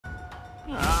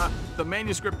The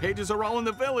manuscript pages are all in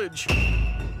the village.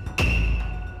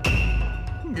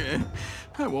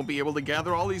 I won't be able to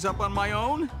gather all these up on my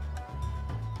own.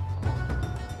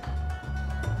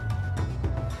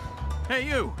 Hey,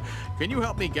 you! Can you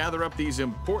help me gather up these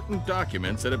important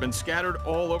documents that have been scattered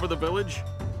all over the village?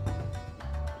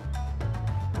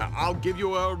 I'll give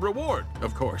you a reward,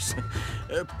 of course.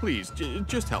 Please,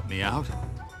 just help me out.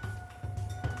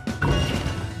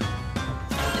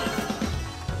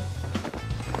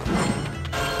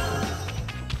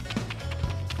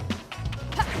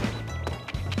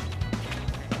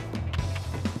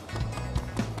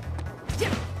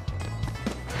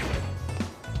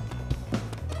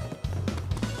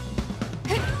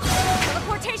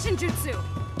 Teleportation jutsu.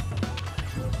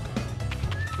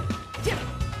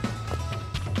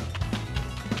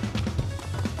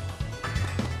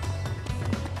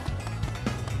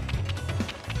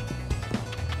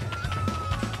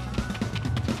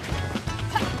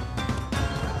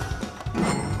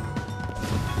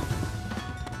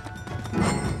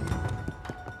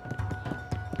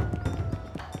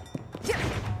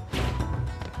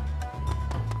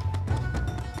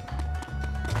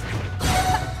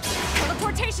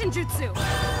 Jutsu.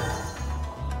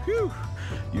 Phew!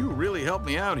 You really helped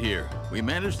me out here. We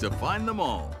managed to find them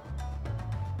all.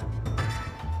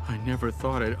 I never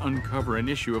thought I'd uncover an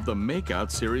issue of the Makeout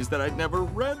series that I'd never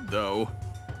read, though.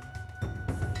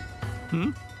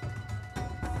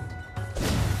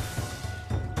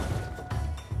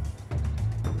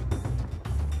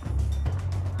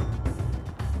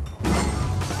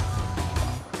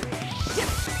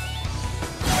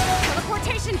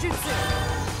 Teleportation jutsu.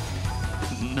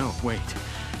 No, wait.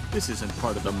 This isn't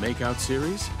part of the Makeout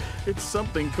series. It's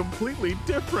something completely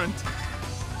different.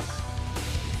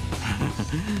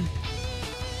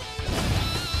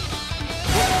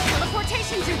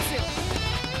 Teleportation jutsu.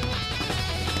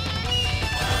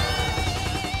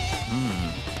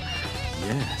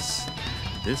 Yes.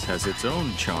 This has its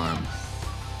own charm.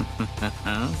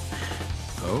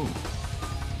 Oh.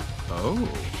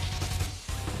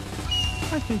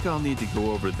 I think I'll need to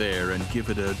go over there and give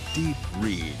it a deep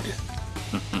read.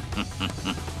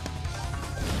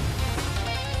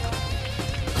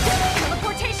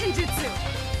 Teleportation jutsu.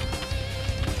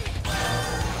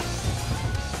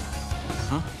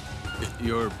 Huh?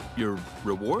 Your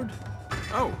reward?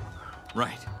 Oh,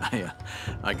 right.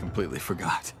 I completely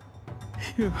forgot.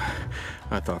 Phew.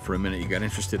 I thought for a minute you got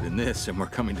interested in this and were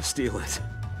coming to steal it.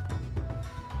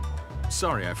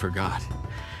 Sorry, I forgot.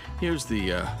 Here's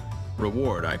the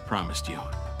reward I promised you.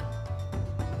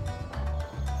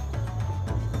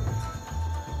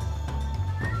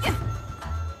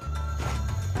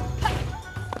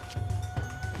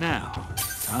 Now,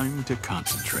 time to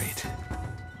concentrate.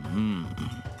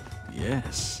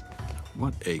 Yes.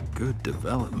 What a good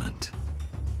development.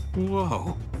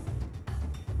 Whoa.